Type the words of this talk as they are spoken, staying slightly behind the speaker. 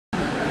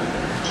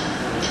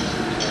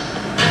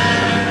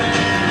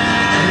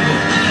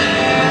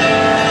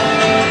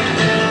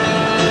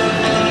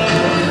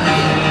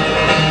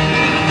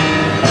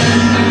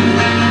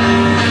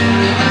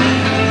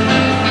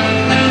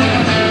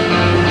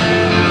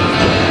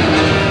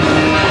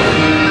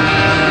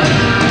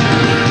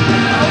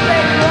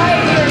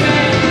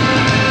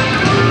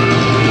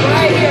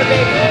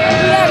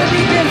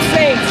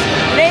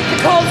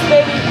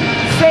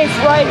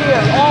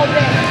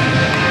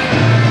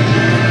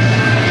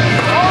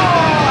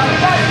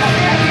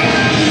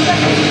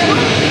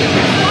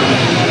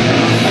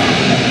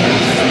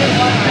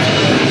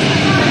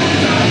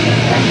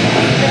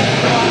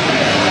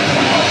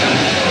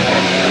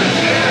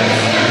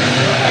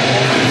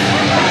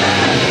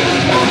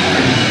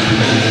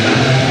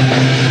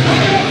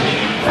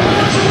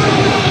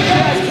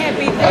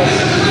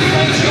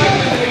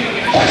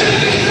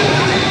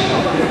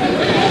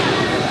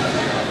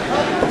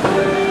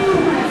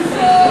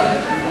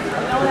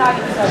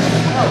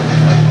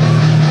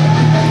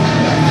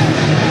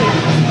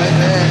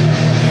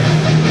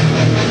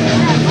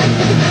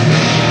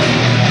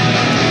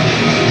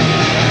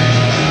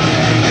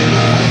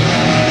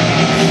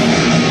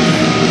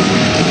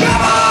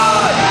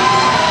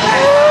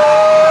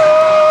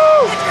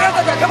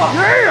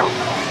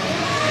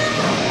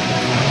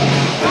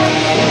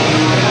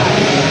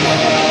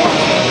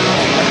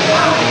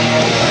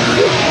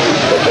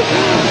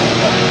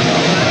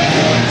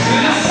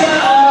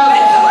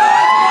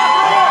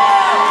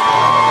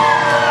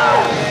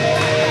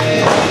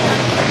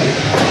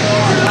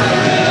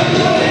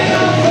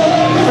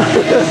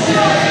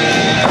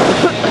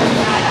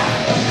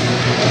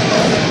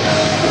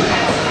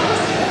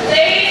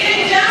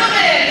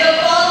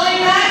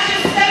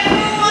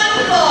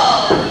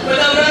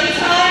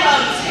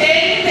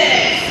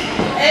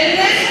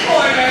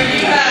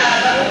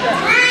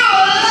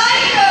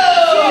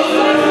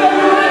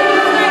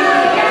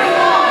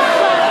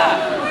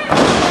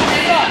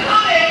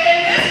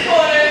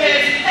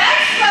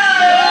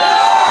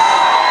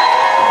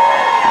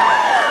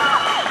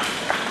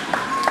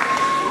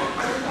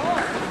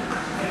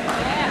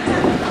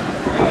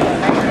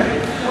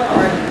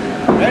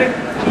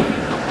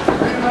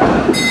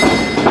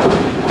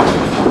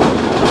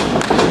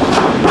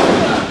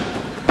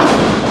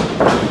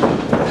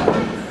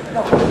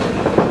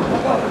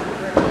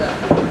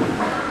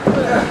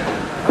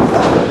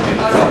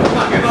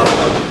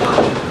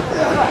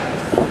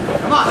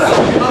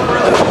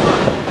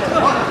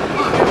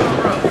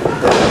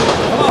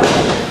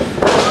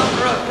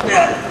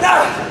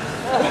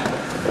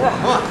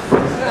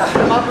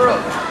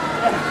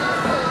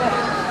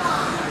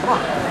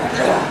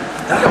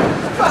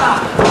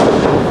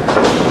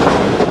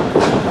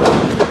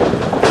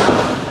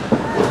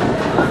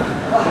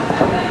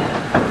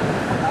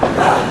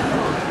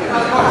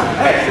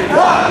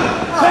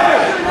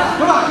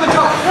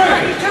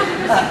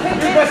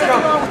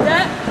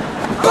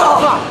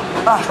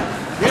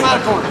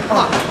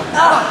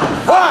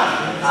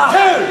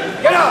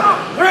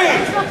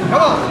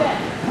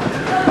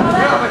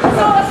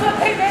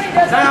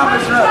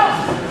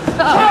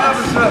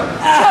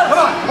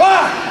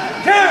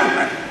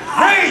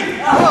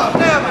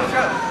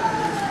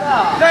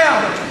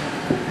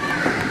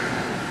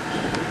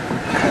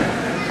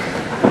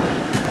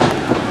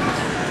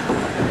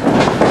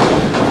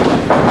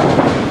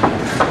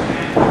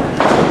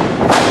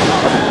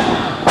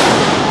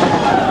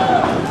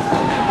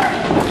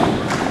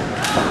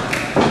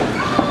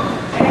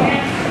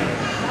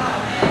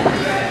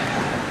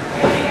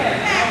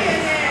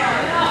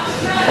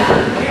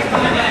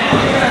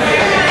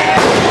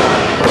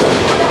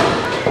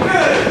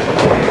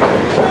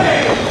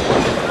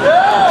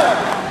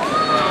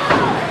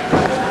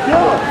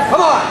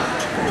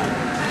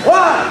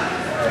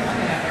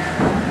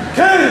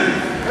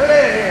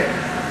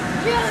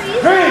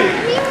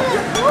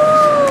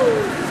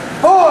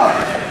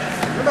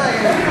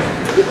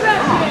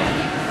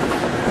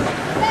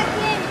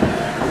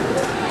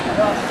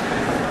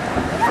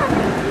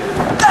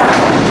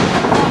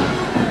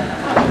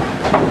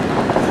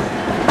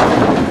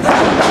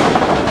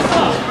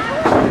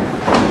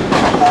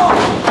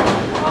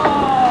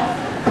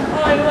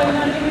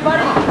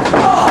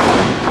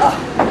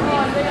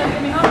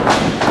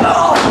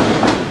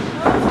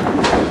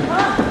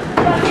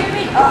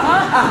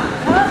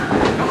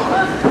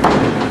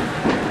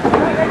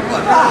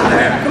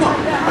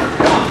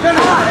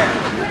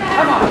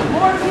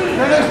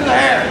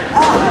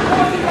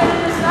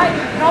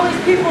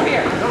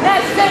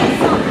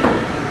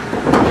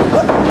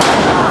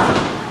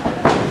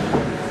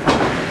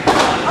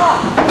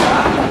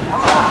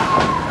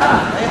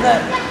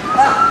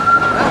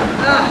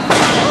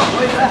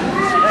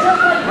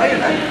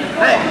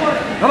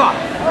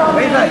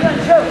He's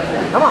gonna choke.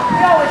 Come on.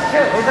 He always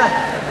chokes.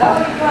 That's all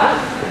you got.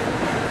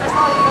 That's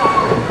all you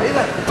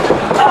got.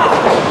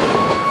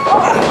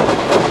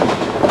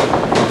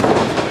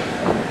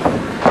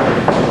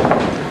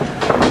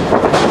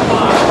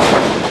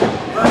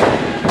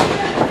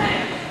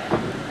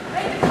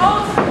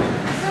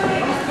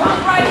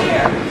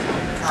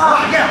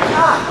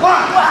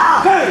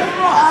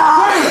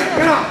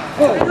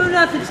 Don't do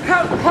nothing, just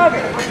cover. Come on,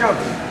 Exile.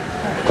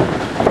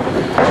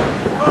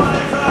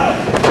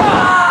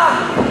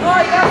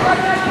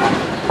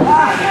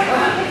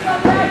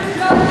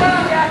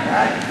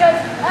 Because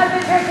I've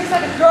been here since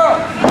like a girl.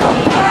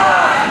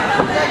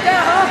 Like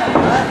that, huh?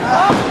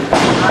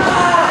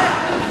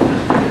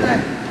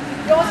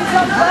 You want to see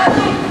something bad?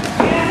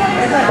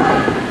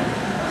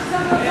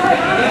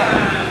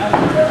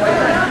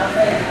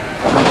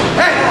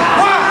 Hey,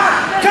 1,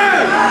 2,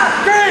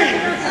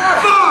 3,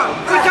 4.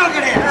 Good job,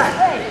 get in.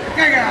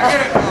 Get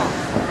it.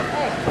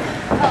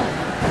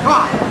 Come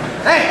on.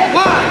 Hey,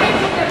 1,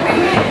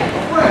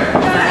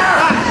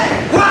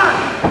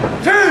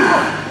 2,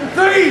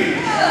 3,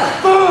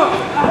 4.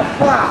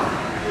 Wow.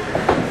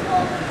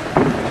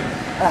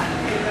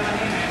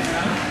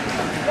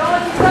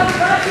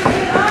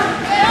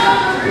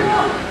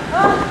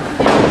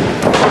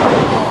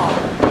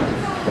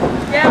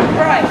 Yeah,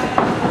 right.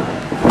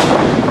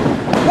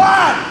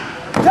 1,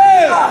 2.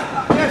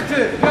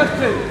 Just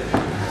two.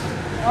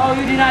 Oh,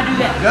 you did not do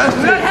that.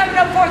 We're not having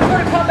no fourth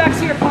quarter comebacks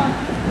here, punk.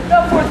 No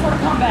fourth quarter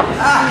comebacks.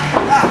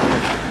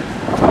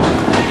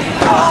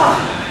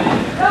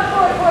 No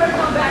fourth quarter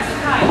comebacks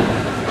tonight.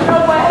 No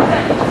way.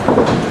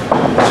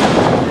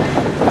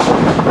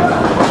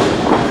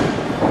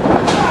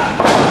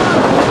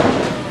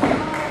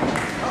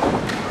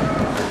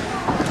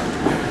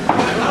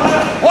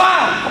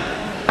 One.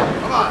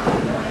 Come on.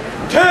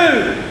 2.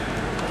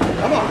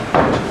 Come on.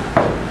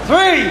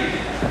 3.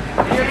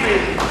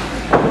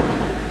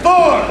 4.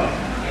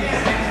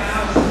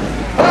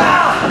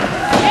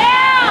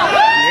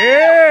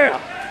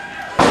 Yeah!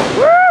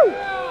 Woo!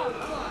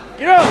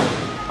 Get up!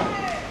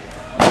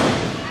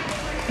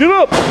 Get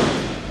up!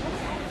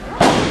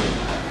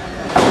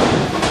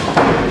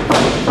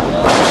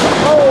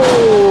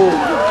 Oh!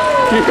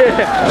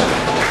 Yeah!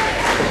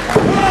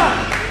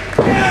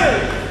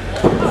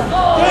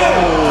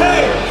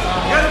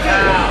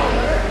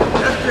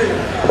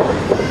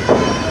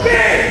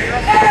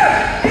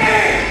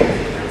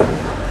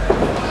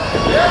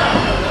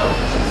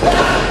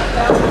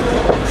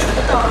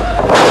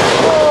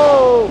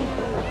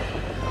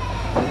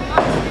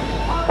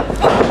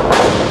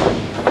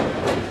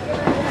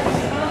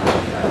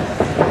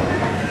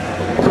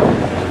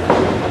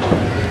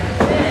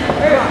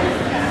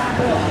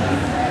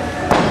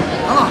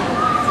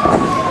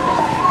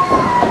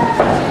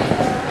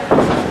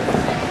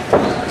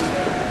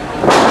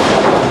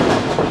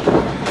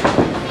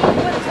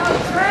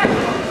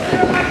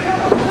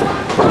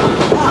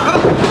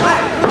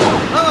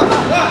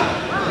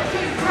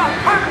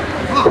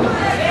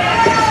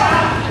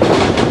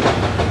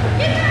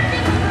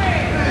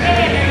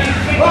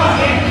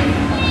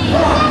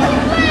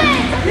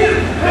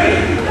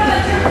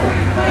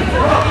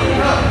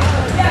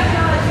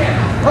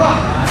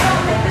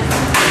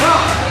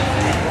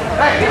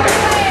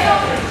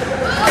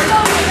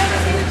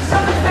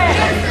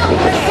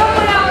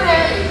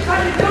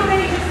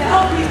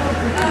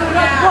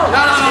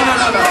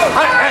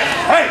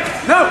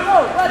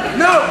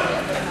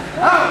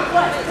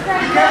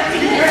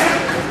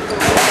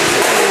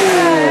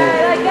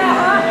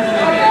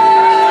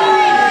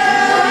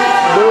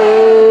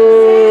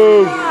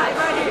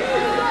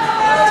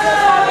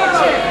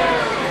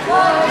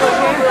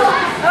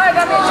 All right,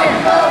 got me a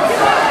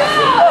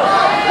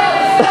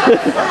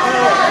chair.